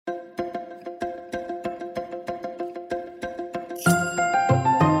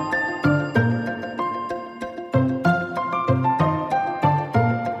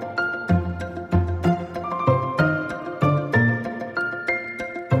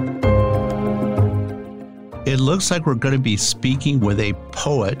It looks like we're going to be speaking with a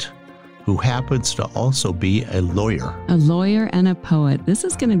poet who happens to also be a lawyer. A lawyer and a poet. This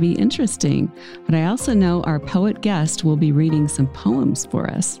is going to be interesting. But I also know our poet guest will be reading some poems for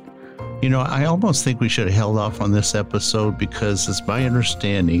us. You know, I almost think we should have held off on this episode because it's my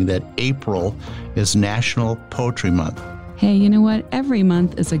understanding that April is National Poetry Month. Hey, you know what? Every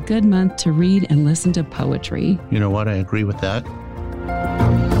month is a good month to read and listen to poetry. You know what? I agree with that.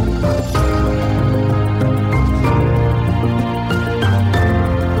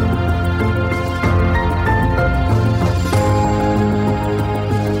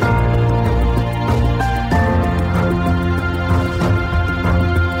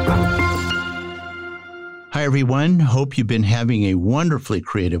 Hi, everyone. Hope you've been having a wonderfully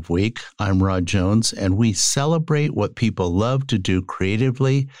creative week. I'm Rod Jones, and we celebrate what people love to do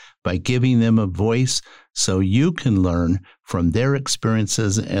creatively by giving them a voice so you can learn from their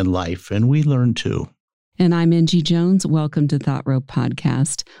experiences in life, and we learn too. And I'm Angie Jones. Welcome to Thought Row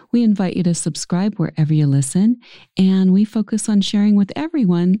Podcast. We invite you to subscribe wherever you listen, and we focus on sharing with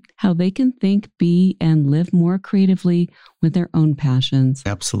everyone how they can think, be, and live more creatively with their own passions.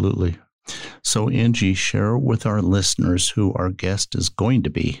 Absolutely. So, Angie, share with our listeners who our guest is going to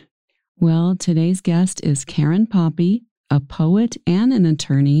be. Well, today's guest is Karen Poppe, a poet and an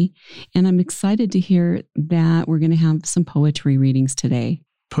attorney, and I'm excited to hear that we're going to have some poetry readings today.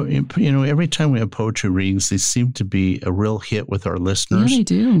 You know, every time we have poetry readings, they seem to be a real hit with our listeners. Yeah, they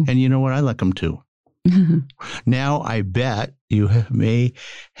do. And you know what? I like them too. Now, I bet you may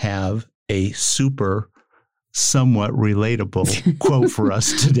have a somewhat relatable quote for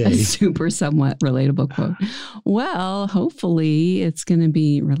us today. A somewhat relatable quote. Well, hopefully it's going to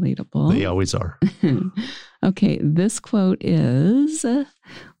be relatable. They always are. Okay, this quote is,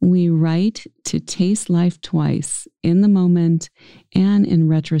 "We write to taste life twice, in the moment and in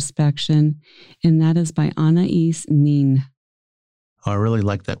retrospection," and that is by Anais Nin. I really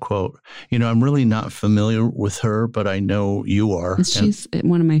like that quote. You know, I'm really not familiar with her, but I know you are. She's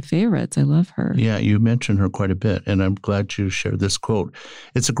one of my favorites. I love her. Yeah, you mentioned her quite a bit, and I'm glad you shared this quote.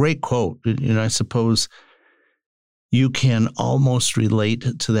 It's a great quote. You know, I suppose you can almost relate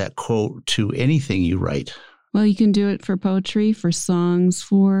to that quote to anything you write. Well, you can do it for poetry, for songs,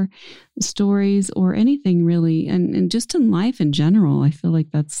 for stories, or anything really. And just in life in general, I feel like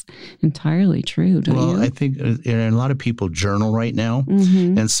that's entirely true, don't you? Well, I think a lot of people journal right now.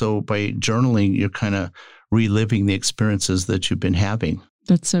 Mm-hmm. And so by journaling, you're kind of reliving the experiences that you've been having.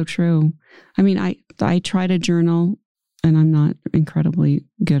 That's so true. I mean, I try to journal, and I'm not incredibly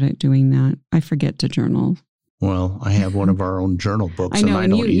good at doing that. I forget to journal. Well, I have one of our own journal books, and I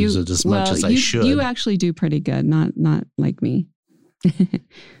don't use it as much as I should. You actually do pretty good, not like me.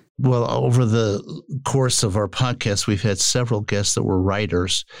 Well, over the course of our podcast, we've had several guests that were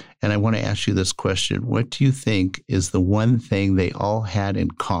writers, and I want to ask you this question. What do you think is the one thing they all had in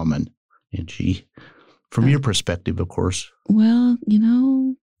common, Angie? From your perspective, of course. Well, you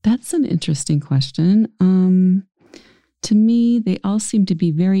know, that's an interesting question. To me, they all seem to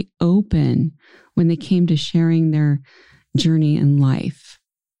be very open when they came to sharing their journey in life.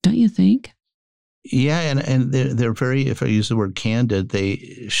 Don't you think? Yeah, and they're very, if I use the word candid,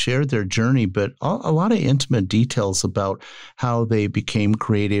 they shared their journey, but a lot of intimate details about how they became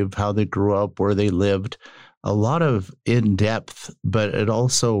creative, how they grew up, where they lived. A lot of in-depth, but it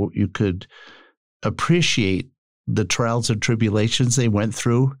also, you could appreciate the trials and tribulations they went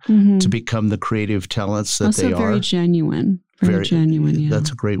through to become the creative talents that also they are. Also very genuine. Very genuine, yeah.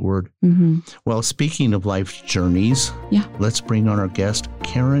 That's a great word. Well, speaking of life's journeys, let's bring on our guest,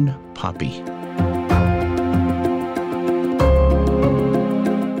 Karen Poppe.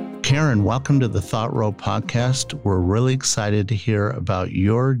 Karen, welcome to the Thought Row Podcast. We're really excited to hear about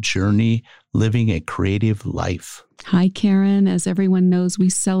your journey living a creative life. Hi, Karen. As everyone knows,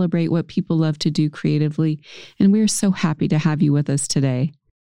 we celebrate what people love to do creatively, and we're so happy to have you with us today.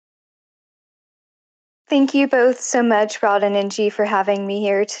 Thank you both so much, Rod and Angie, for having me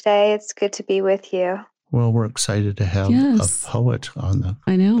here today. It's good to be with you. Well, we're excited to have a poet on the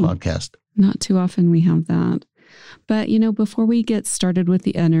podcast. Not too often we have that. But, you know, before we get started with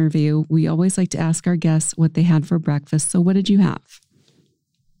the interview, we always like to ask our guests what they had for breakfast. So what did you have?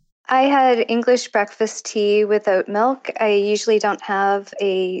 I had English breakfast tea with oat milk. I usually don't have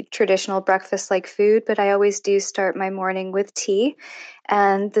a traditional breakfast-like food, but I always do start my morning with tea.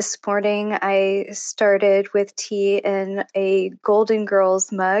 And this morning I started with tea in a Golden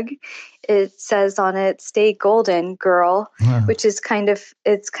Girls mug. It says on it, "Stay golden, girl," which is kind of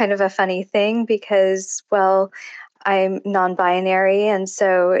a funny thing because, well, I'm non-binary, and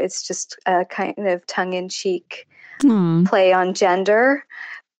so it's just a kind of tongue-in-cheek play on gender.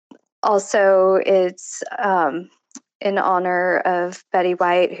 Also, it's in honor of Betty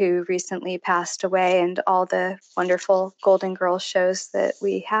White, who recently passed away, and all the wonderful Golden Girls shows that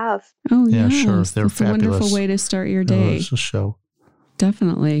we have. Oh, Yeah, yes. sure. They're That's a fabulous. wonderful way to start your day. It's a show.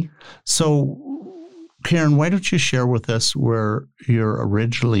 Definitely. So, Karen, why don't you share with us where you're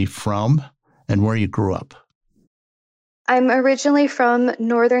originally from and where you grew up? I'm originally from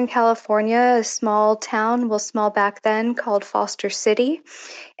Northern California, a small town, well, small back then, called Foster City.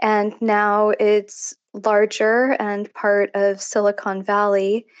 And now it's larger and part of Silicon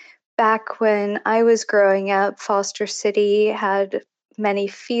Valley. Back when I was growing up, Foster City had many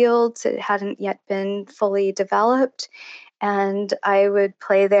fields. It hadn't yet been fully developed. And I would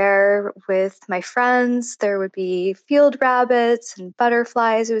play there with my friends. There would be field rabbits and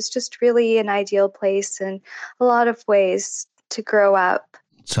butterflies. It was just really an ideal place in a lot of ways to grow up.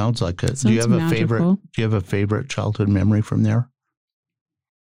 Sounds like it. Sounds Do you have magical. a favorite childhood memory from there?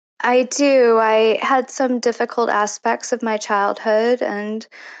 I do. I had some difficult aspects of my childhood, and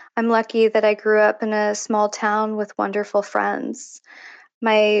I'm lucky that I grew up in a small town with wonderful friends.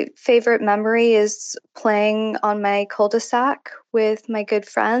 My favorite memory is playing on my cul-de-sac with my good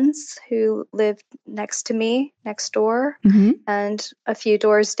friends who lived next to me, next door, Mm-hmm. and a few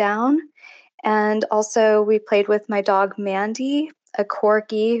doors down. And also, we played with my dog Mandy, a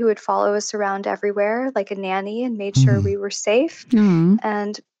corgi who would follow us around everywhere like a nanny and made sure we were safe. Aw.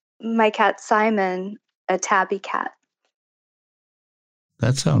 And my cat Simon, a tabby cat.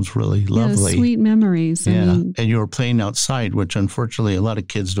 That sounds really Yeah, lovely. sweet memories. I Yeah. mean, And you were playing outside, which unfortunately a lot of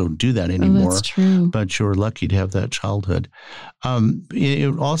kids don't do that oh, anymore. that's true. But you were lucky to have that childhood.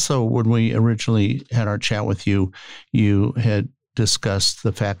 It also, when we originally had our chat with you, you had discussed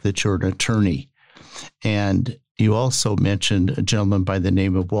the fact that you're an attorney. And you also mentioned a gentleman by the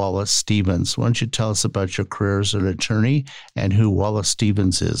name of Wallace Stevens. Why don't you tell us about your career as an attorney and who Wallace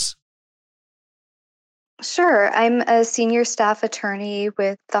Stevens is? Sure. I'm a senior staff attorney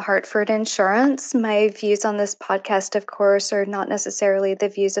with the Hartford Insurance. My views on this podcast, of course, are not necessarily the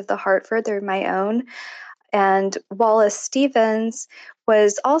views of the Hartford, they're my own. And Wallace Stevens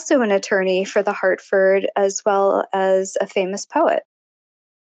was also an attorney for the Hartford, as well as a famous poet.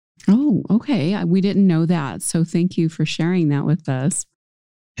 Oh, okay. We didn't know that. So thank you for sharing that with us.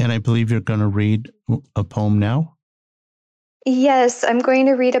 And I believe you're going to read a poem now? Yes, I'm going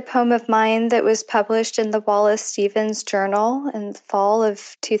to read a poem of mine that was published in the Wallace Stevens Journal in the fall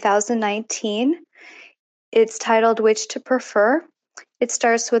of 2019. It's titled Which to Prefer. It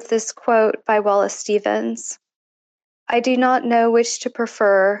starts with this quote by Wallace Stevens. I do not know which to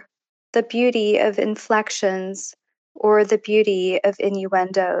prefer, the beauty of inflections or the beauty of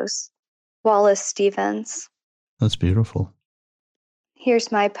innuendos. Wallace Stevens. That's beautiful.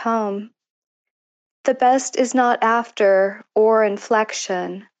 Here's my poem. The best is not after or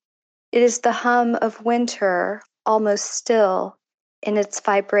inflection. It is the hum of winter, almost still in its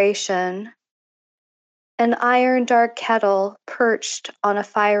vibration. An iron dark kettle perched on a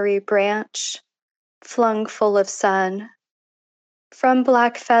fiery branch, flung full of sun. From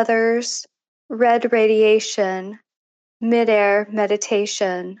black feathers, red radiation, midair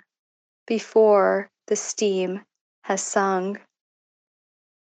meditation, before the steam has sung.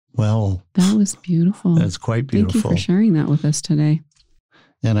 Well, That was beautiful. that's quite beautiful. Thank you for sharing that with us today.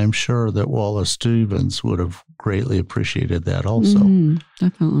 And I'm sure that Wallace Stevens would have greatly appreciated that also.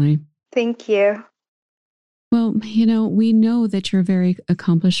 Definitely. Thank you. Well, we know that you're a very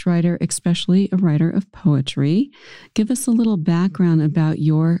accomplished writer, especially a writer of poetry. Give us a little background about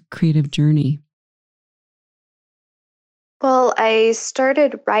your creative journey. Well, I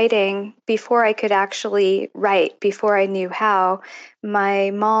started writing before I could actually write, before I knew how.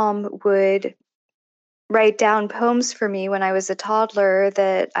 My mom would write down poems for me when I was a toddler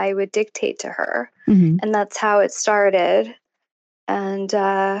that I would dictate to her. Mm-hmm. And that's how it started. And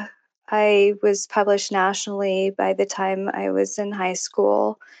I was published nationally by the time I was in high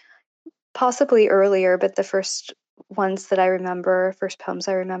school, possibly earlier, but the first poems I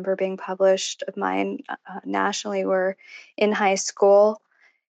remember being published of mine nationally were in high school.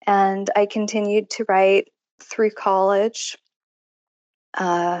 And I continued to write through college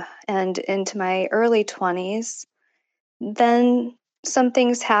and into my early 20s. Then some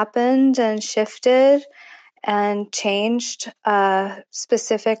things happened and shifted and changed.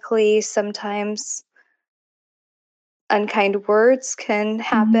 Specifically, sometimes unkind words can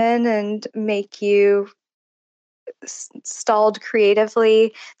happen and make you stalled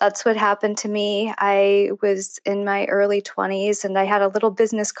creatively. That's what happened to me. I was in my early 20s and I had a little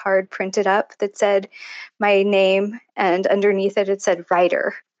business card printed up that said my name, and underneath it said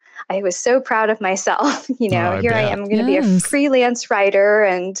writer. I was so proud of myself. I Here I bet. am, I'm going to be a freelance writer,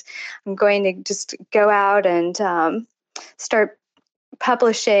 and I'm going to just go out and start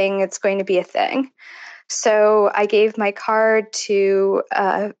publishing. It's going to be a thing. So I gave my card to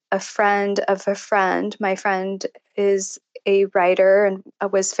a friend of a friend. My friend is a writer and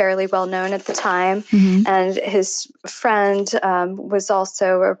was fairly well known at the time. Mm-hmm. And his friend was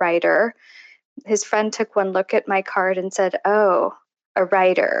also a writer. His friend took one look at my card and said, "Oh, a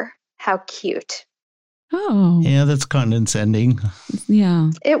writer. How cute." Oh. Yeah, that's condescending.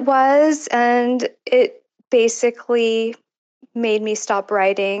 Yeah. It was, and it basically made me stop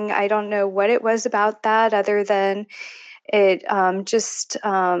writing. I don't know what it was about that other than it just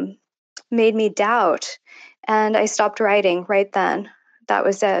made me doubt. And I stopped writing right then. That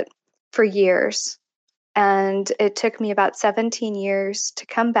was it for years. And it took me about 17 years to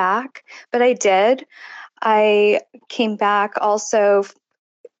come back, but I did. I came back also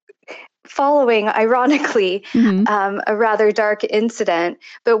following, ironically, a rather dark incident,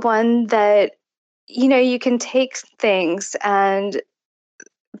 but one that, you can take things and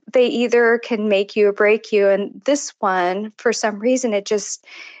they either can make you or break you. And this one, for some reason, it just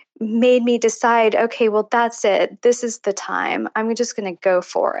made me decide, okay, well, that's it. This is the time. I'm just going to go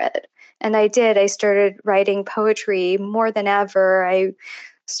for it. And I did. I started writing poetry more than ever. I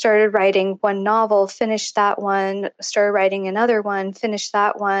started writing one novel, finished that one, started writing another one, finished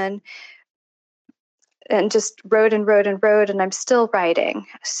that one, and just wrote and wrote and wrote, and I'm still writing.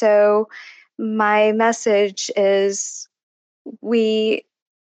 So my message is we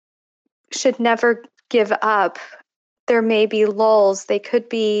should never give up. There may be lulls. They could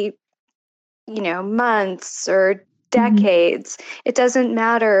be, months or decades. It doesn't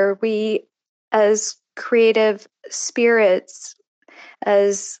matter. We, as creative spirits,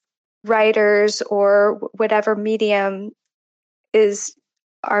 as writers or whatever medium is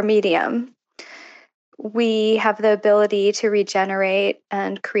our medium, we have the ability to regenerate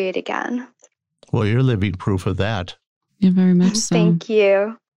and create again. Well, you're living proof of that. Yeah, very much so. Thank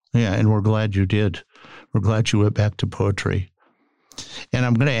you. Yeah, and we're glad you did. We're glad you went back to poetry. And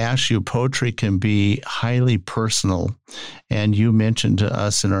I'm going to ask you, poetry can be highly personal. And you mentioned to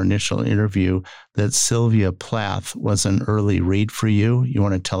us in our initial interview that Sylvia Plath was an early read for you. You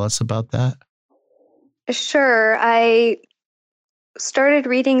want to tell us about that? Sure. I started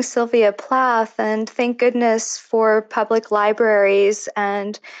reading Sylvia Plath, and thank goodness for public libraries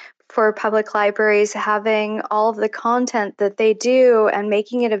and for public libraries having all of the content that they do and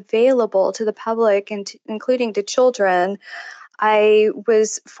making it available to the public, and including to children. I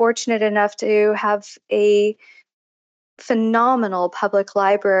was fortunate enough to have a phenomenal public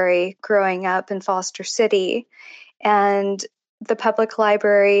library growing up in Foster City. And the public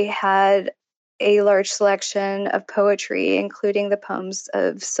library had a large selection of poetry, including the poems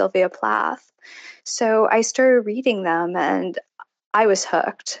of Sylvia Plath. So I started reading them, and I was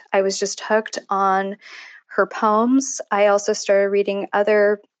hooked. I was just hooked on her poems. I also started reading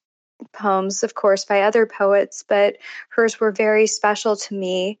other poems, of course, by other poets, but hers were very special to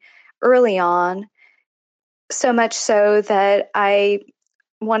me early on, so much so that I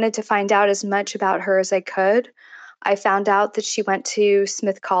wanted to find out as much about her as I could. I found out that she went to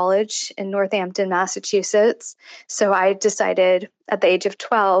Smith College in Northampton, Massachusetts. So I decided at the age of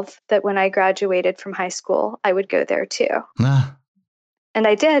 12 that when I graduated from high school, I would go there too. And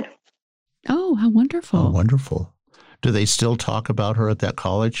I did. Oh, how wonderful. Oh, wonderful. Do they still talk about her at that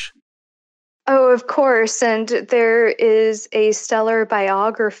college? Oh, of course. And there is a stellar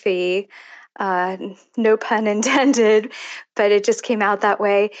biography, no pun intended, but it just came out that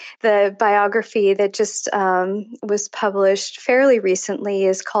way. The biography that just was published fairly recently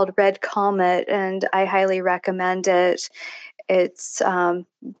is called Red Comet, and I highly recommend it. It's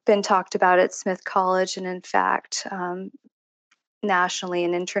been talked about at Smith College and, in fact, nationally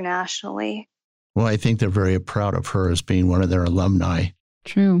and internationally. Well, I think they're very proud of her as being one of their alumni.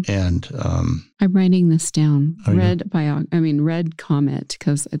 True. And I'm writing this down. Red Comet,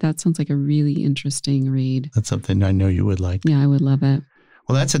 because that sounds like a really interesting read. That's something I know you would like. Yeah, I would love it.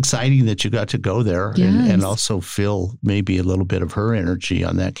 Well, that's exciting that you got to go there and also feel maybe a little bit of her energy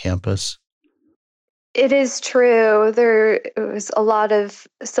on that campus. It is true. There was a lot of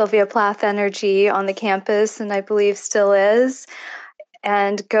Sylvia Plath energy on the campus, and I believe still is.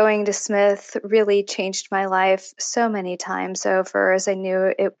 And going to Smith really changed my life so many times over, as I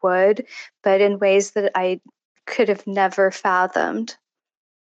knew it would, but in ways that I could have never fathomed.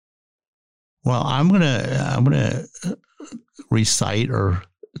 Well, I'm gonna recite or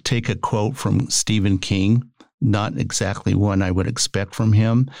take a quote from Stephen King not exactly one I would expect from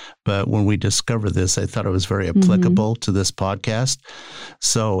him, but when we discovered this, I thought it was very applicable to this podcast.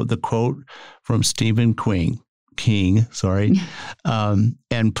 So the quote from Stephen King,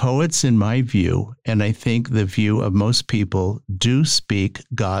 and poets, in my view, and I think the view of most people, do speak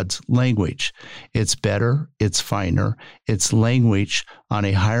God's language. It's better, it's finer, it's language on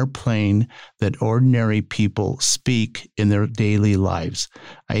a higher plane that ordinary people speak in their daily lives.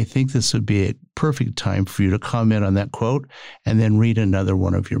 I think this would be a perfect time for you to comment on that quote and then read another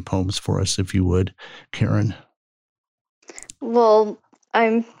one of your poems for us, if you would, Karen. Well,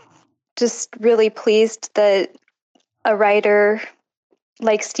 I'm just really pleased that a writer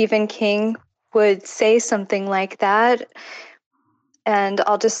like Stephen King would say something like that. And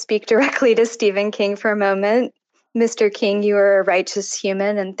I'll just speak directly to Stephen King for a moment. Mr. King, you are a righteous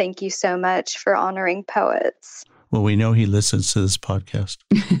human, and thank you so much for honoring poets. Well, we know he listens to this podcast.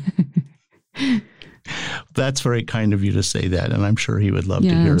 That's very kind of you to say that, and I'm sure he would love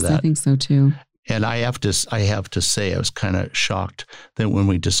to hear that. I think so too. And I have to say, I was kind of shocked that when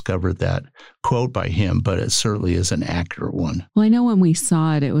we discovered that quote by him, but it certainly is an accurate one. Well, I know when we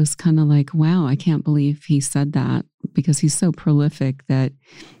saw it, it was kind of like, wow, I can't believe he said that, because he's so prolific that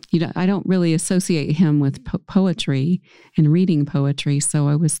I don't really associate him with poetry and reading poetry. So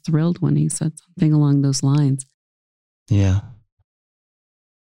I was thrilled when he said something along those lines. Yeah.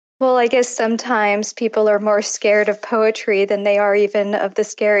 Well, I guess sometimes people are more scared of poetry than they are even of the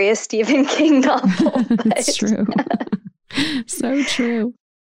scariest Stephen King novel. That's true. So true.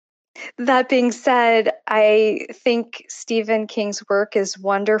 That being said, I think Stephen King's work is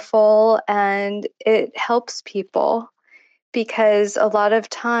wonderful and it helps people, because a lot of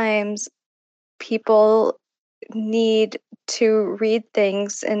times people need to read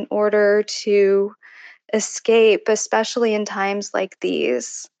things in order to escape, especially in times like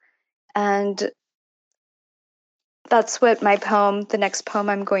these. And that's what the next poem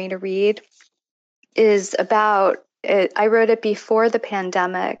I'm going to read, is about. I wrote it before the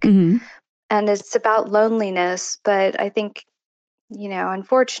pandemic, and it's about loneliness. But I think,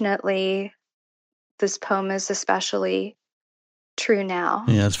 unfortunately, this poem is especially true now.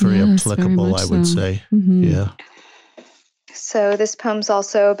 Yeah, it's very applicable, I would say. Yeah. So this poem's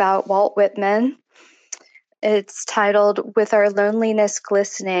also about Walt Whitman. It's titled, "With Our Loneliness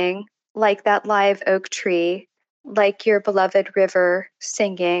Glistening, Like That Live Oak Tree, Like Your Beloved River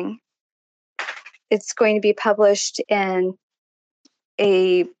Singing." It's going to be published in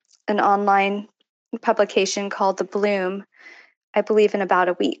an online publication called The Bloom, I believe in about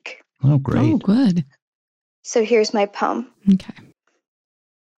a week. Oh, great. Oh, good. So here's my poem. Okay.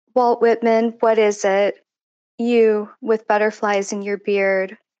 Walt Whitman, what is it? You, with butterflies in your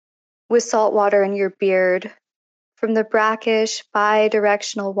beard, with salt water in your beard, from the brackish,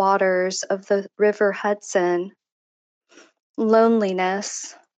 bi-directional waters of the River Hudson.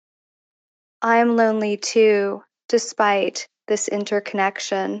 Loneliness. I am lonely too, despite this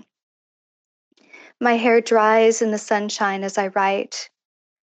interconnection. My hair dries in the sunshine as I write,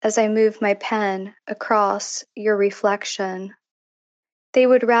 as I move my pen across your reflection. They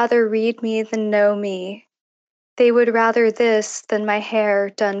would rather read me than know me. They would rather this than my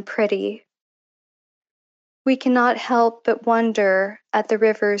hair done pretty. We cannot help but wonder at the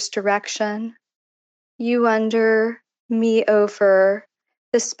river's direction. You under, me over,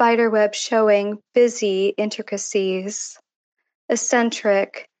 the spiderweb showing busy intricacies.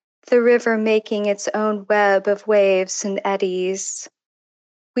 Eccentric, the river making its own web of waves and eddies.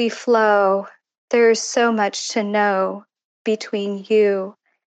 We flow, there is so much to know between you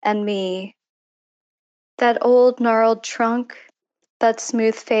and me. That old gnarled trunk, that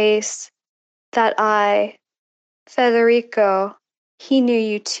smooth face, that eye, Federico, he knew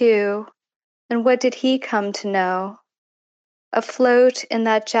you too, and what did he come to know? Afloat in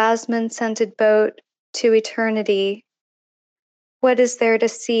that jasmine-scented boat to eternity. What is there to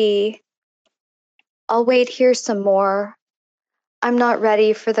see? I'll wait here some more. I'm not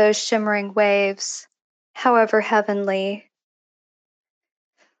ready for those shimmering waves, however heavenly.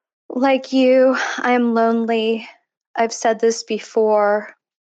 Like you, I am lonely. I've said this before.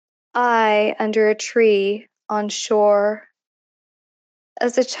 I under a tree on shore.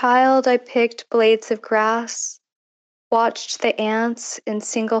 As a child, I picked blades of grass, watched the ants in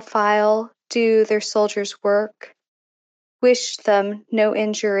single file do their soldiers' work, wished them no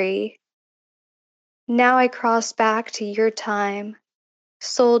injury. Now I cross back to your time,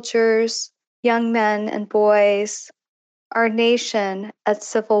 soldiers, young men and boys, our nation at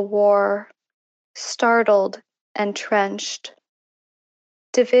civil war, startled and trenched.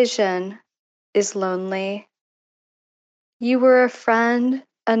 Division is lonely. You were a friend,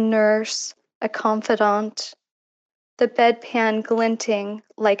 a nurse, a confidant. the bedpan glinting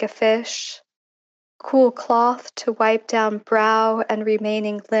like a fish, cool cloth to wipe down brow and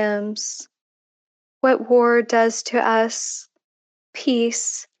remaining limbs. What war does to us,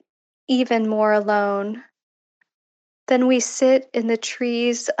 peace, even more alone. Then we sit in the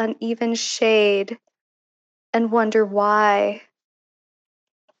trees' uneven shade and wonder why.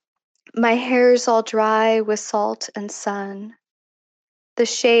 My hair's all dry with salt and sun. The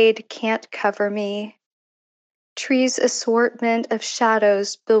shade can't cover me. Trees' assortment of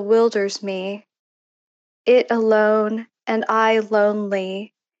shadows bewilders me. It alone and I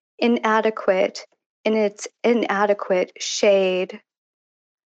lonely, inadequate in its inadequate shade.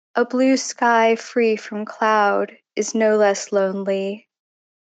 A blue sky free from cloud is no less lonely.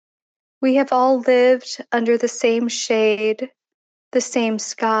 We have all lived under the same shade, the same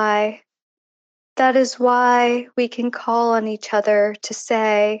sky. That is why we can call on each other to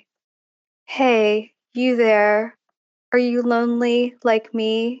say, "Hey, you there, are you lonely like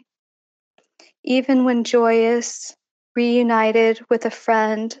me?" Even when joyous, reunited with a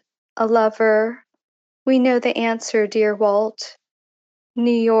friend, a lover, we know the answer, dear Walt. New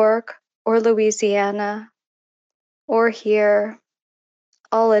York or Louisiana, or here,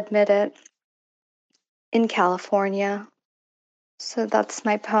 I'll admit it, in California. So that's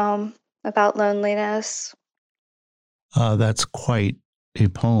my poem about loneliness. That's quite a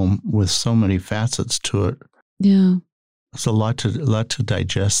poem with so many facets to it. Yeah. There's a lot to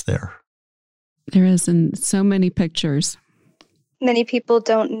digest there. There is, and so many pictures. Many people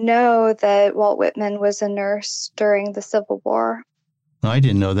don't know that Walt Whitman was a nurse during the Civil War. I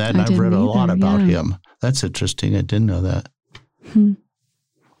didn't know that, and I've read a lot about him. That's interesting. I didn't know that.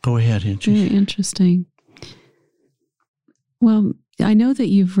 Go ahead, Angie. Very interesting. Well, I know that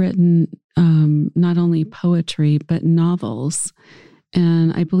you've written not only poetry, but novels.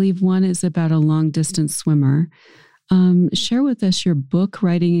 And I believe one is about a long-distance swimmer. Share with us your book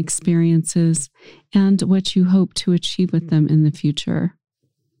writing experiences and what you hope to achieve with them in the future.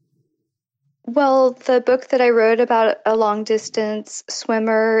 Well, the book that I wrote about a long-distance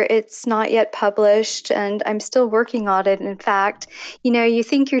swimmer, it's not yet published, and I'm still working on it. In fact, you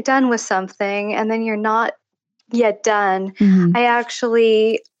think you're done with something, and then you're not yet done. Mm-hmm. I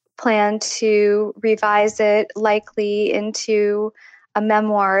actually plan to revise it likely into a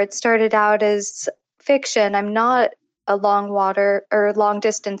memoir. It started out as fiction. I'm not a long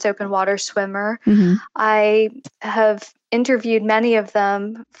distance open water swimmer. Mm-hmm. I have interviewed many of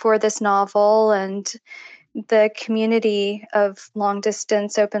them for this novel, and the community of long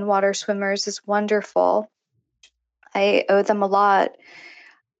distance open water swimmers is wonderful. I owe them a lot.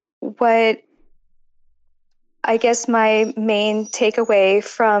 What I guess my main takeaway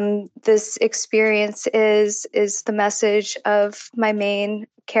from this experience is the message of my main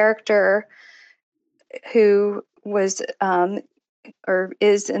character, who was or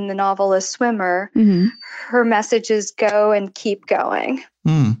is in the novel a swimmer. Mm-hmm. Her message is go and keep going.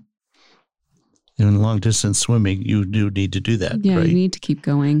 In long distance swimming, you do need to do that. Yeah, right? You need to keep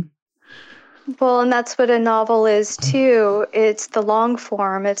going. Well, and that's what a novel is too. It's the long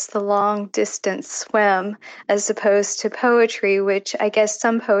form, it's the long distance swim, as opposed to poetry, which I guess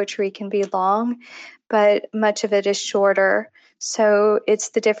some poetry can be long, but much of it is shorter. So it's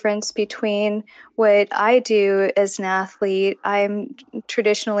the difference between what I do as an athlete. I'm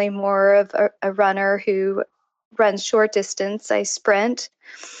traditionally more of a runner who runs short distance. I sprint.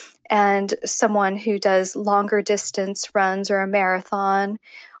 And someone who does longer distance runs or a marathon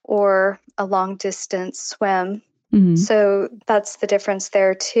or a long distance swim. Mm-hmm. So that's the difference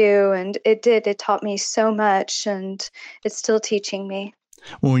there too. And it taught me so much, and it's still teaching me.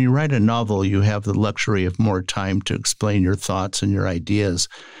 Well, when you write a novel, you have the luxury of more time to explain your thoughts and your ideas.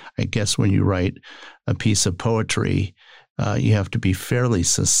 I guess when you write a piece of poetry, you have to be fairly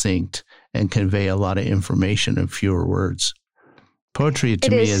succinct and convey a lot of information in fewer words. Poetry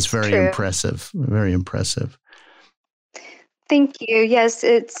to me is very impressive, very impressive. Thank you. Yes,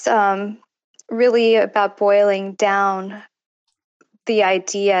 it's really about boiling down the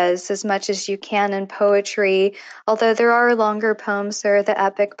ideas as much as you can in poetry. Although there are longer poems, there are the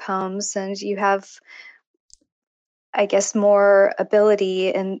epic poems, and you have, I guess, more ability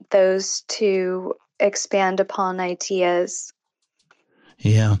in those to expand upon ideas.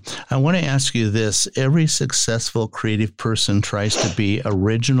 Yeah. I want to ask you this. Every successful creative person tries to be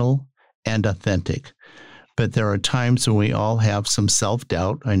original and authentic, but there are times when we all have some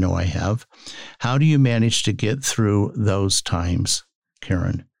self-doubt. I know I have. How do you manage to get through those times,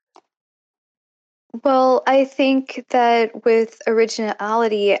 Karen? Well, I think that with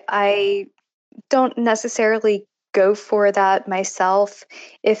originality, I don't necessarily go for that myself.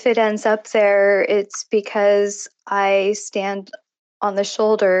 If it ends up there, it's because I stand on the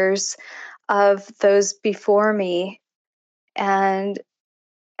shoulders of those before me, and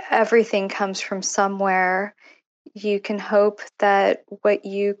everything comes from somewhere. You can hope that what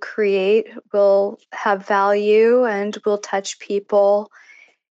you create will have value and will touch people.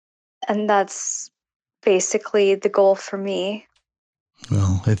 And that's basically the goal for me.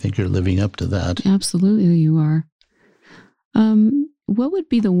 Well, I think you're living up to that. Absolutely, you are. What would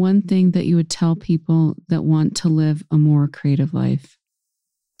be the one thing that you would tell people that want to live a more creative life?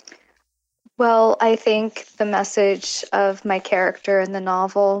 Well, I think the message of my character in the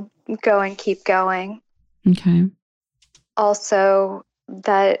novel, go and keep going. Okay. Also,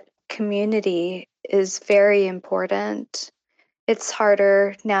 that community is very important. It's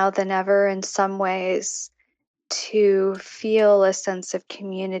harder now than ever in some ways to feel a sense of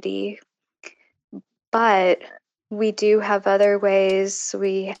community, but we do have other ways.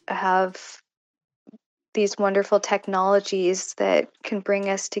 We have these wonderful technologies that can bring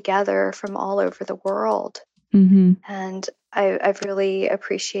us together from all over the world. Mm-hmm. And I've really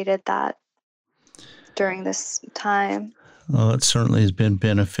appreciated that during this time. Well, it certainly has been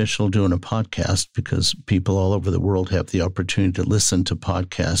beneficial doing a podcast because people all over the world have the opportunity to listen to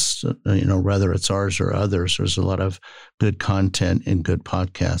podcasts, whether it's ours or others. There's a lot of good content in good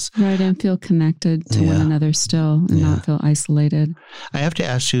podcasts. Right, and feel connected to one another still and not feel isolated. I have to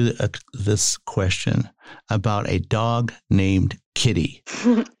ask you this question about a dog named Kitty.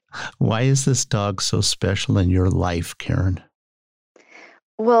 Why is this dog so special in your life, Karen?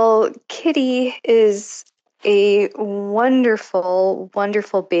 Well, Kitty is a wonderful,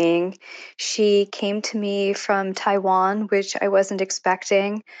 wonderful being. She came to me from Taiwan, which I wasn't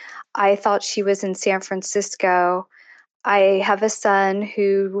expecting. I thought she was in San Francisco. I have a son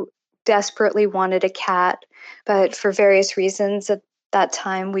who desperately wanted a cat, but for various reasons at that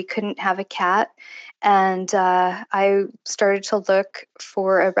time, we couldn't have a cat. And I started to look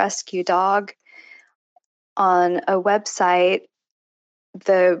for a rescue dog on a website.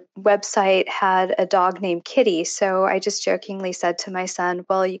 The website had a dog named Kitty. So I just jokingly said to my son,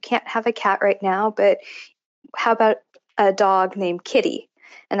 well, you can't have a cat right now, but how about a dog named Kitty?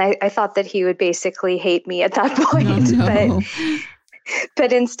 And I thought that he would basically hate me at that point. No.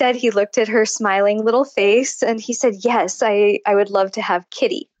 But instead he looked at her smiling little face and he said, yes, I would love to have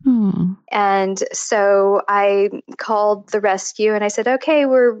Kitty. Aww. And so I called the rescue and I said, okay,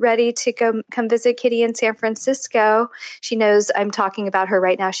 we're ready to come visit Kitty in San Francisco. She knows I'm talking about her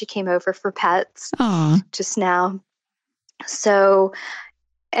right now. She came over for pets just now. So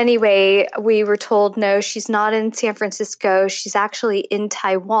anyway, we were told, no, she's not in San Francisco. She's actually in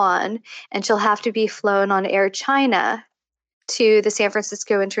Taiwan, and she'll have to be flown on Air China to the San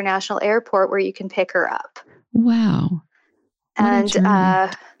Francisco International Airport where you can pick her up. Wow. And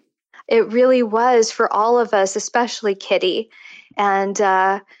it really was for all of us, especially Kitty.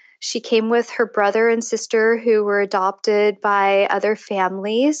 And she came with her brother and sister who were adopted by other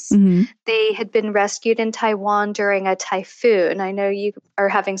families. Mm-hmm. They had been rescued in Taiwan during a typhoon. I know you are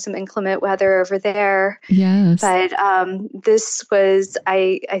having some inclement weather over there. Yes. But this was,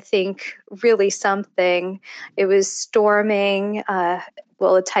 I think, really something. It was storming, a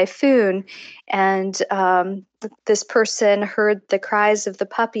typhoon. And this person heard the cries of the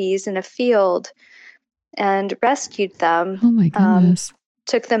puppies in a field and rescued them. Oh my goodness.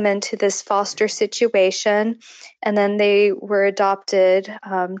 Took them into this foster situation, and then they were adopted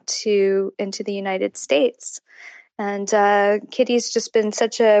into the United States. And Kitty's just been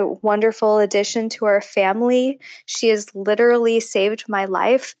such a wonderful addition to our family. She has literally saved my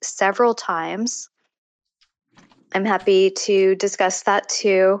life several times. I'm happy to discuss that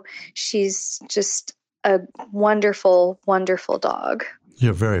too. She's just a wonderful, wonderful dog.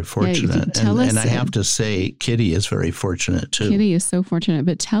 You're very fortunate. And I have to say, Kitty is very fortunate too. Kitty is so fortunate.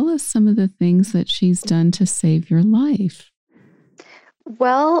 But tell us some of the things that she's done to save your life.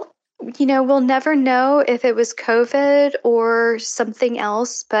 Well, we'll never know if it was COVID or something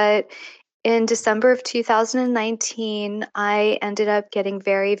else, but in December of 2019, I ended up getting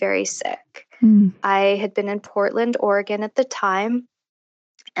very, very sick. I had been in Portland, Oregon at the time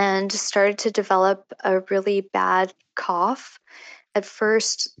and started to develop a really bad cough. At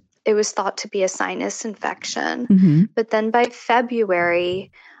first, it was thought to be a sinus infection, but then by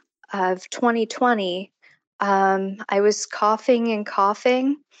February of 2020, I was coughing and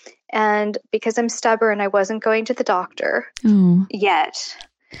coughing, and because I'm stubborn, I wasn't going to the doctor yet.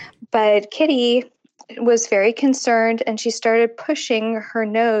 But Kitty was very concerned, and she started pushing her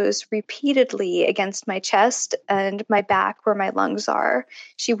nose repeatedly against my chest and my back where my lungs are.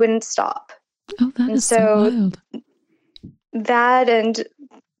 She wouldn't stop. Oh, that is so wild. That and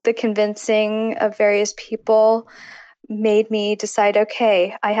the convincing of various people made me decide,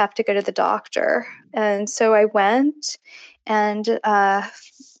 okay, I have to go to the doctor. And so I went, and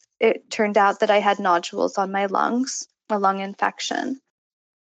it turned out that I had nodules on my lungs, a lung infection.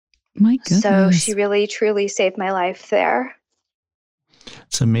 My goodness. So she really, truly saved my life there.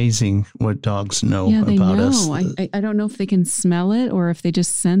 It's amazing what dogs know they about know. us. I don't know if they can smell it or if they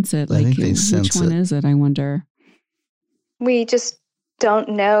just sense it. I think they sense which one it. is it, I wonder? We just don't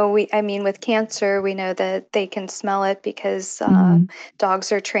know. With cancer, we know that they can smell it because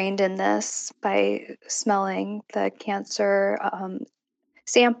dogs are trained in this by smelling the cancer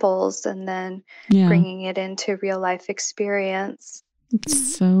samples and then bringing it into real life experience.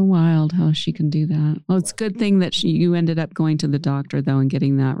 It's so wild how she can do that. Well, it's a good thing that you ended up going to the doctor, though, and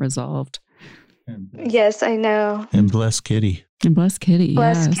getting that resolved. Yes, I know. And bless Kitty. And bless Kitty.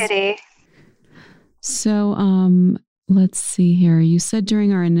 Bless yes. Kitty. So, let's see here. You said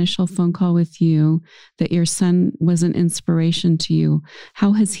during our initial phone call with you that your son was an inspiration to you.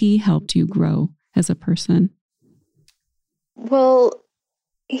 How has he helped you grow as a person? Well,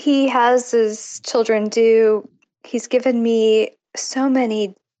 he has, as children do, he's given me so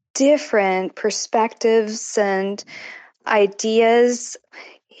many different perspectives and ideas.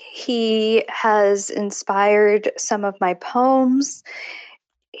 He has inspired some of my poems.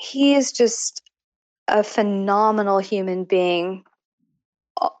 He is just a phenomenal human being.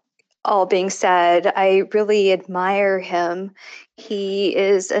 All being said, I really admire him. He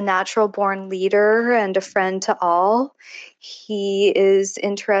is a natural born leader and a friend to all. He is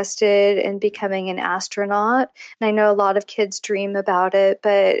interested in becoming an astronaut. And I know a lot of kids dream about it,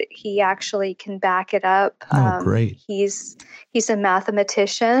 but he actually can back it up. Great. He's a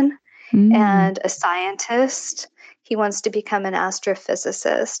mathematician and a scientist. He wants to become an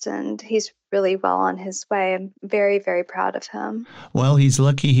astrophysicist, and he's really well on his way. I'm very, very proud of him. Well, he's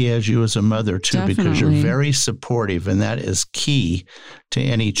lucky he has you as a mother, too, Definitely. because you're very supportive, and that is key to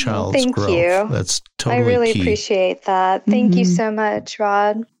any child's growth. Thank you. That's totally key. I really key. appreciate that. Thank you so much,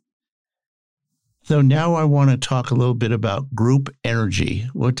 Rod. So now I want to talk a little bit about group energy.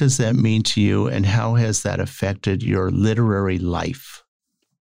 What does that mean to you, and how has that affected your literary life?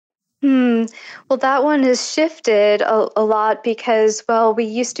 Well, that one has shifted a lot because, we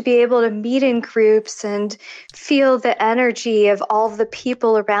used to be able to meet in groups and feel the energy of all the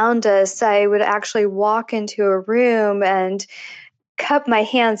people around us. I would actually walk into a room and cup my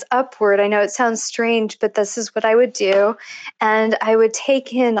hands upward. I know it sounds strange, but this is what I would do. And I would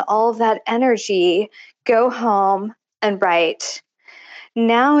take in all of that energy, go home, and write.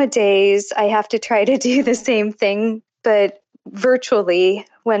 Nowadays, I have to try to do the same thing, but virtually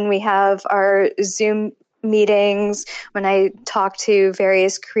when we have our Zoom meetings, when I talk to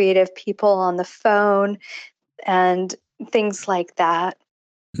various creative people on the phone and things like that.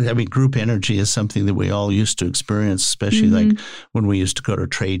 I mean, group energy is something that we all used to experience, especially like when we used to go to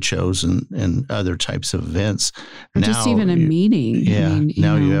trade shows and other types of events. Or now, just even a meeting. Yeah.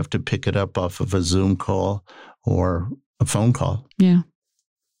 Now you have to pick it up off of a Zoom call or a phone call. Yeah.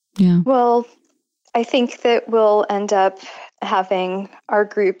 Yeah. Well, I think that we'll end up having our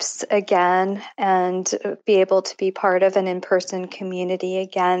groups again and be able to be part of an in-person community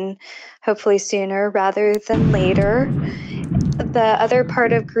again, hopefully sooner rather than later. The other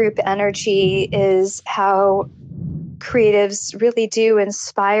part of group energy is how creatives really do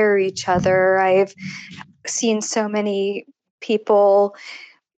inspire each other. I've seen so many people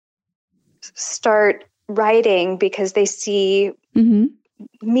start writing because they see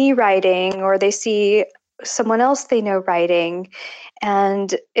me writing, or they see someone else they know writing.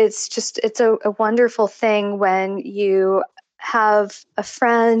 And it's a wonderful thing when you have a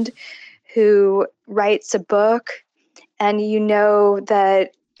friend who writes a book and you know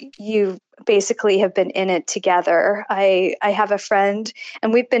that you basically have been in it together. I have a friend,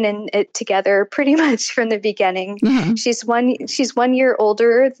 and we've been in it together pretty much from the beginning. She's 1 year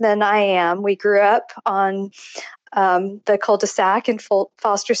older than I am. We grew up on the cul-de-sac in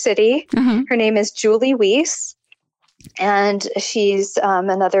Foster City. Her name is Julie Weiss, and she's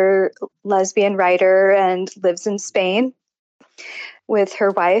another lesbian writer and lives in Spain with her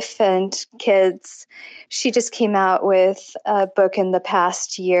wife and kids. She just came out with a book in the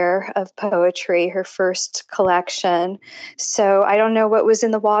past year of poetry, her first collection. So I don't know what was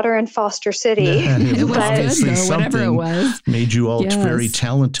in the water in Foster City. It was good, though, whatever it was. Made you all very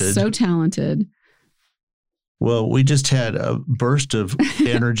talented. So talented. Well, we just had a burst of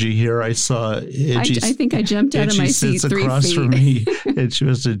energy here. I saw Itchy. I think I jumped out of my seat 3 feet. Sits across from me, and she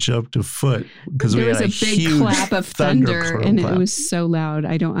must have jumped a foot because we had a big clap of thunder, and it was so loud.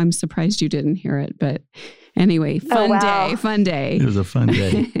 I'm surprised you didn't hear it, but Anyway, fun wow. day, fun day. It was a fun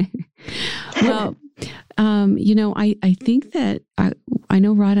day. Well, I think that I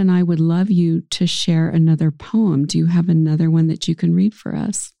know Rod and I would love you to share another poem. Do you have another one that you can read for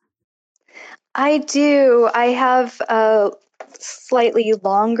us? I do. I have a slightly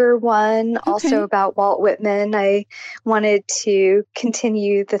longer one, also about Walt Whitman. I wanted to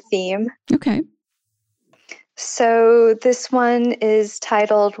continue the theme. Okay. So this one is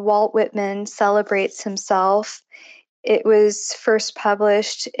titled Walt Whitman Celebrates Himself. It was first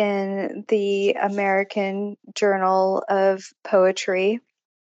published in the American Journal of Poetry.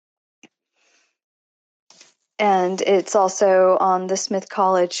 And it's also on the Smith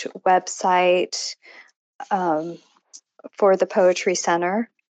College website for the Poetry Center.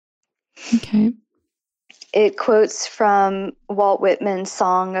 Okay. It quotes from Walt Whitman's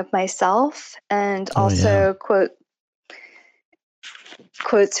Song of Myself, and also quotes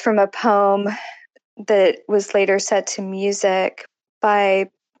from a poem that was later set to music by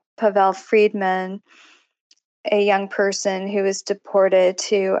Pavel Friedman, a young person who was deported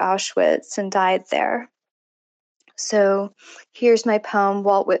to Auschwitz and died there. So here's my poem,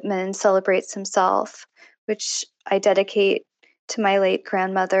 Walt Whitman Celebrates Himself, which I dedicate to my late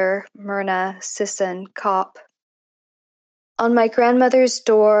grandmother, Myrna Sisson Kopp. On my grandmother's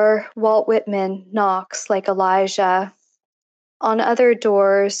door, Walt Whitman knocks like Elijah. On other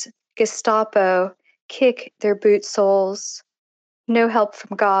doors, Gestapo kick their boot soles. No help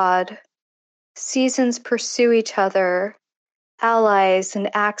from God. Seasons pursue each other, allies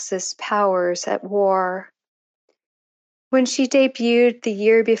and Axis powers at war. When she debuted the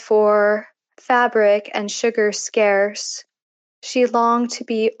year before, fabric and sugar scarce, she longed to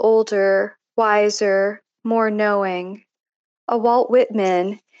be older, wiser, more knowing. A Walt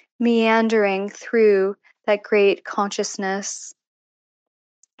Whitman meandering through that great consciousness.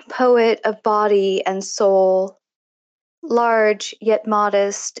 Poet of body and soul, large yet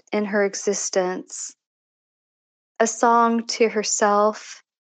modest in her existence. A song to herself,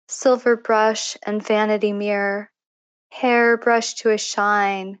 silver brush and vanity mirror, hair brushed to a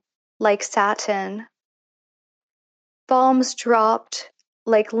shine like satin. Bombs dropped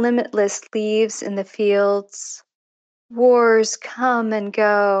like limitless leaves in the fields. Wars come and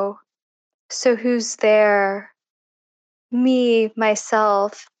go, so who's there? Me,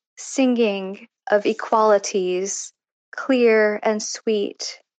 myself, singing of equalities, clear and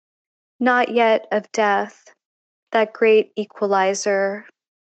sweet, not yet of death, that great equalizer.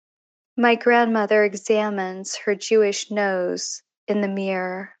 My grandmother examines her Jewish nose in the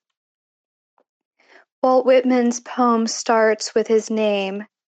mirror. Walt Whitman's poem starts with his name,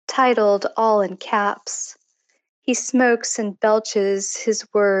 titled all in caps. He smokes and belches his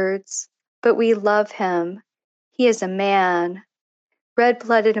words, but we love him. He is a man,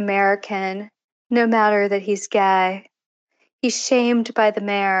 red-blooded American, no matter that he's gay. He's shamed by the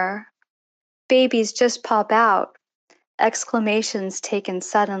mayor. Babies just pop out, exclamations taken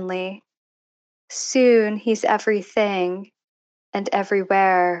suddenly. Soon he's everything and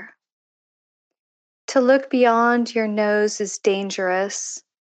everywhere. To look beyond your nose is dangerous.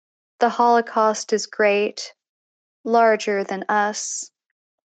 The Holocaust is great, larger than us.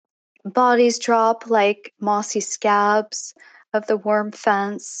 Bodies drop like mossy scabs of the worm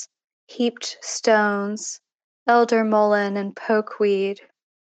fence, heaped stones, elder mullein and pokeweed.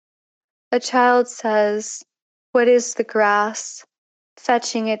 A child says, "What is the grass?"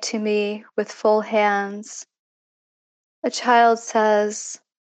 fetching it to me with full hands. A child says,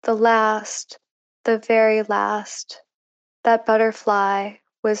 "The last, the very last, that butterfly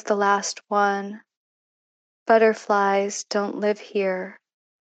was the last one. Butterflies don't live here,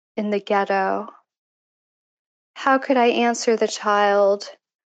 in the ghetto." How could I answer the child?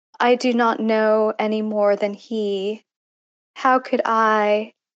 I do not know any more than he. How could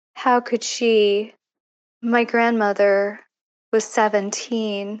I? How could she? My grandmother was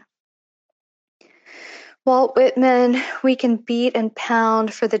 17. Walt Whitman, we can beat and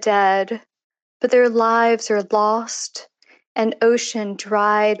pound for the dead, but their lives are lost, an ocean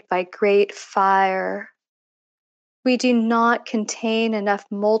dried by great fire. We do not contain enough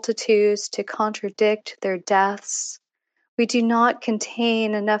multitudes to contradict their deaths. We do not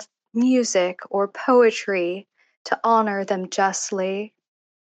contain enough music or poetry to honor them justly.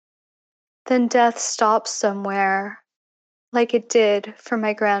 Then death stops somewhere, like it did for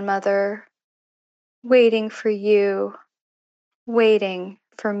my grandmother, waiting for you, waiting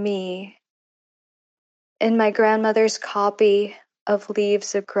for me. In my grandmother's copy of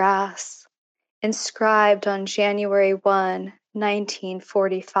Leaves of Grass, inscribed on January 1,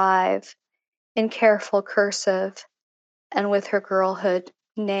 1945, in careful cursive and with her girlhood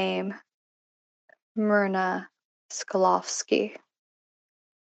name. Myrna Skolovsky.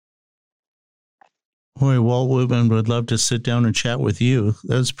 Boy, Walt Whitman would love to sit down and chat with you.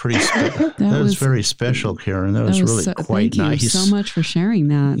 That was pretty. that was very special, Karen. That was really quite nice. Thank you so much for sharing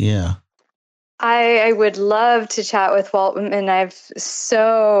that. Yeah. I would love to chat with Walt Whitman. I have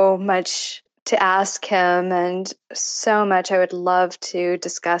so much to ask him and so much I would love to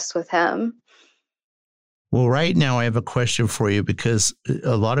discuss with him. Well, right now I have a question for you because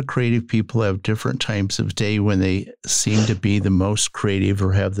a lot of creative people have different times of day when they seem to be the most creative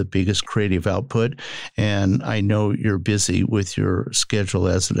or have the biggest creative output. And I know you're busy with your schedule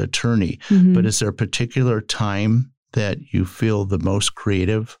as an attorney, but is there a particular time that you feel the most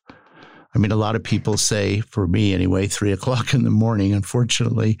creative? I mean, a lot of people say, for me anyway, 3 o'clock in the morning,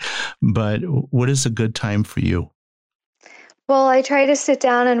 unfortunately. But what is a good time for you? Well, I try to sit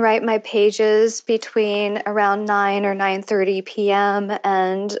down and write my pages between around 9 or 9:30 p.m.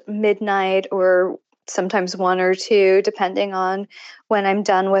 and midnight, or sometimes 1 or 2, depending on when I'm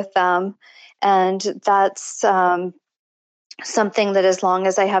done with them. And that's something that as long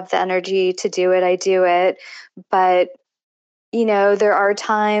as I have the energy to do it, I do it. But there are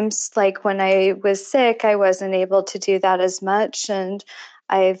times like when I was sick, I wasn't able to do that as much, and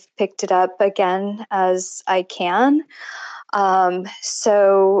I've picked it up again as I can.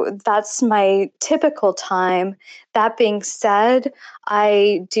 So that's my typical time. That being said,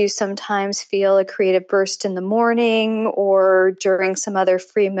 I do sometimes feel a creative burst in the morning or during some other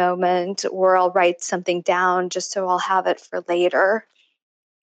free moment, or I'll write something down just so I'll have it for later.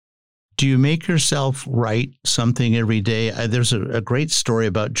 Do you make yourself write something every day? There's a great story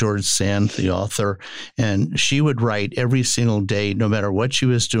about George Sand, the author, and she would write every single day, no matter what she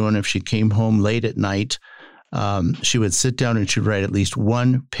was doing. If she came home late at night, she would sit down and she'd write at least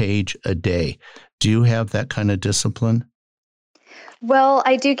 1 page a day. Do you have that kind of discipline? Well,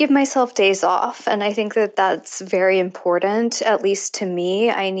 I do give myself days off, and I think that that's very important, at least to me.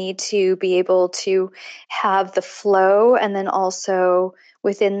 I need to be able to have the flow and then also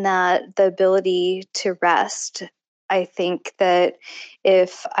within that, the ability to rest. I think that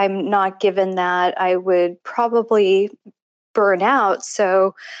if I'm not given that, I would probably burn out.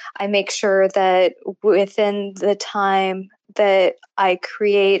 So I make sure that within the time that I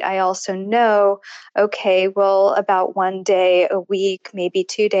create, I also know, okay, well, about 1 day a week, maybe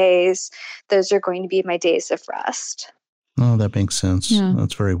 2 days, those are going to be my days of rest. Oh, that makes sense. Yeah.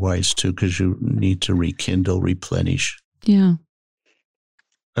 That's very wise too, because you need to rekindle, replenish. Yeah.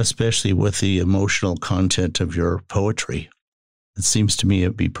 Especially with the emotional content of your poetry. It seems to me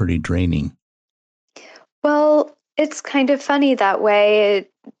it'd be pretty draining. Well, it's kind of funny that way.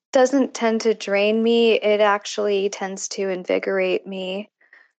 It doesn't tend to drain me. It actually tends to invigorate me.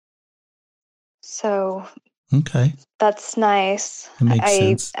 So okay, that's nice. That makes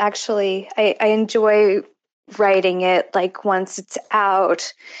sense. I enjoy writing it like once it's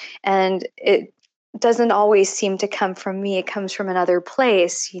out, and it doesn't always seem to come from me. It comes from another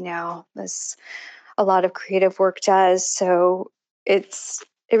place, as a lot of creative work does. So it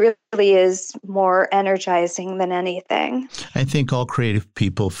really is more energizing than anything. I think all creative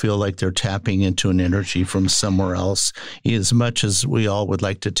people feel like they're tapping into an energy from somewhere else. As much as we all would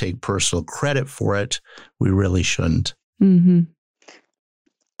like to take personal credit for it, we really shouldn't. Mm-hmm.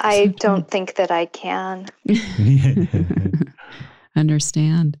 I don't think that I can.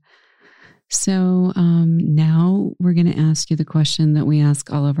 Understand. So now we're going to ask you the question that we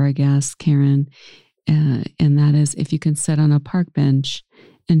ask all of our guests, Karen, and that is, if you could sit on a park bench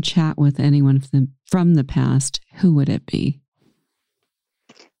and chat with anyone from the past, who would it be?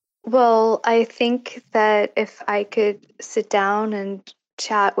 Well, I think that if I could sit down and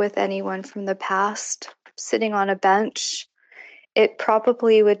chat with anyone from the past, sitting on a bench, it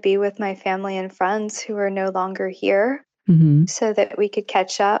probably would be with my family and friends who are no longer here, so that we could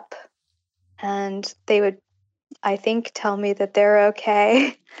catch up. And they would, I think, tell me that they're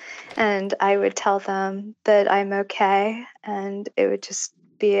okay. And I would tell them that I'm okay. And it would just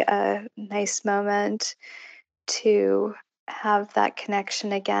be a nice moment to have that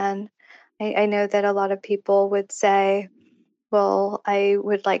connection again. I know that a lot of people would say, well, I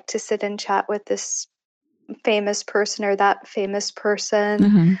would like to sit and chat with this famous person or that famous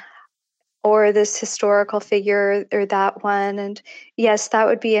person. Or this historical figure or that one. And yes, that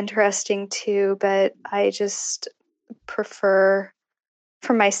would be interesting too, but I just prefer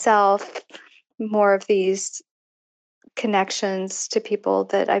for myself more of these connections to people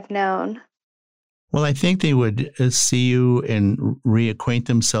that I've known. Well, I think they would see you and reacquaint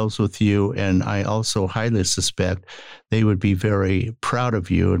themselves with you. And I also highly suspect they would be very proud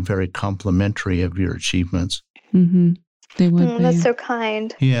of you and very complimentary of your achievements. Mm-hmm. They would be. That's so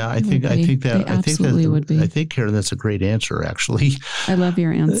kind. Yeah, I think absolutely would be. I think, Karen, that's a great answer, actually. I love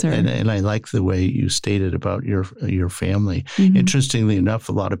your answer. And I like the way you stated about your family. Mm-hmm. Interestingly enough,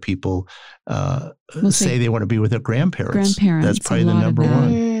 a lot of people say they want to be with their grandparents. That's probably the number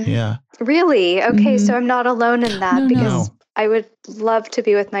one. Yeah. Really? Okay, so I'm not alone in that because No. I would love to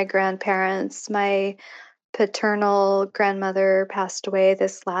be with my grandparents. My paternal grandmother passed away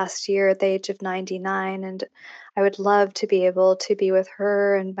this last year at the age of 99, and I would love to be able to be with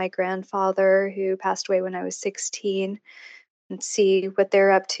her and my grandfather, who passed away when I was 16, and see what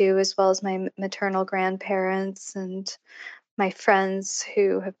they're up to, as well as my maternal grandparents and my friends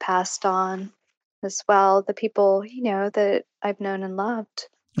who have passed on as well, the people, that I've known and loved.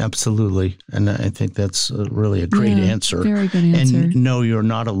 Absolutely. And I think that's really a great answer. Very good answer. And no, you're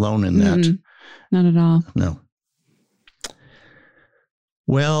not alone in that. Not at all. No.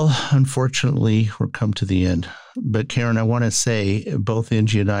 Well, unfortunately, we're come to the end. But Karen, I want to say both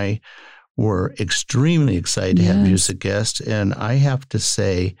Angie and I were extremely excited to have you as a guest. And I have to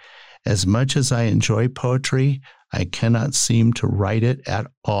say, as much as I enjoy poetry, I cannot seem to write it at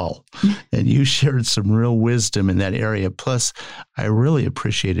all. And you shared some real wisdom in that area. Plus, I really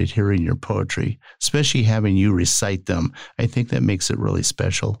appreciated hearing your poetry, especially having you recite them. I think that makes it really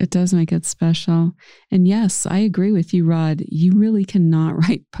special. It does make it special. And yes, I agree with you, Rod. You really cannot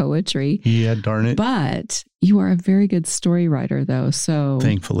write poetry. Yeah, darn it. But you are a very good story writer, though. So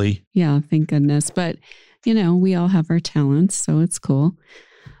thankfully. Yeah, thank goodness. But, we all have our talents, so it's cool.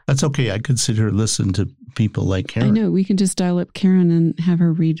 That's okay. I consider listen to people like Karen. I know. We can just dial up Karen and have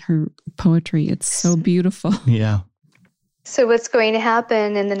her read her poetry. It's so beautiful. Yeah. So what's going to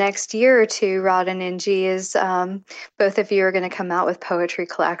happen in the next year or two, Rod and Angie, is both of you are going to come out with poetry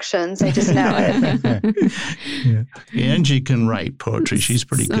collections. I just know it. Yeah. Angie can write poetry. She's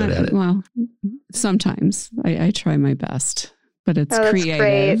pretty good at it. Well, sometimes I try my best, but it's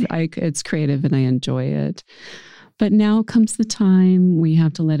creative. It's creative and I enjoy it. But now comes the time we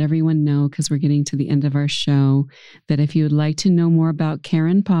have to let everyone know, because we're getting to the end of our show, that if you would like to know more about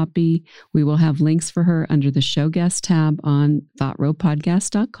Karen Poppe, we will have links for her under the show guest tab on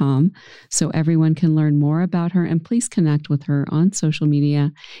ThoughtRowPodcast.com, so everyone can learn more about her. And please connect with her on social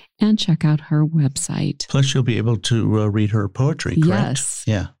media and check out her website. Plus, you'll be able to read her poetry, correct? Yes.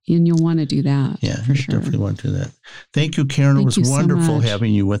 Yeah. And you'll want to do that. Yeah, for sure. Definitely want to do that. Thank you, Karen. It was wonderful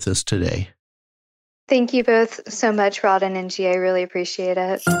having you with us today. Thank you both so much, Rod and Angie. I really appreciate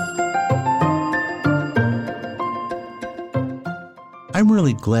it. I'm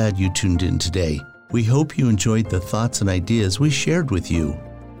really glad you tuned in today. We hope you enjoyed the thoughts and ideas we shared with you.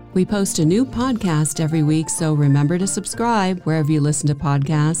 We post a new podcast every week, so remember to subscribe wherever you listen to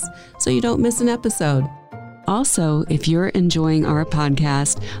podcasts so you don't miss an episode. Also, if you're enjoying our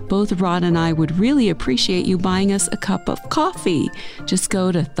podcast, both Rod and I would really appreciate you buying us a cup of coffee. Just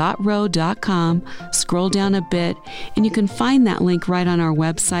go to ThoughtRow.com, scroll down a bit, and you can find that link right on our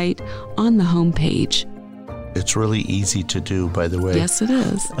website on the homepage. It's really easy to do, by the way. Yes, it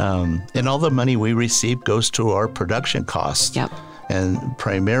is. And all the money we receive goes to our production costs. Yep. And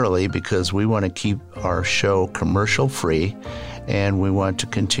primarily because we want to keep our show commercial free, and we want to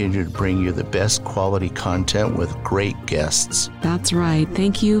continue to bring you the best quality content with great guests. That's right.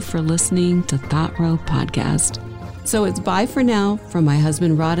 Thank you for listening to Thought Row Podcast. So it's bye for now from my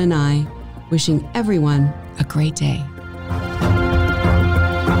husband Rod and I, wishing everyone a great day.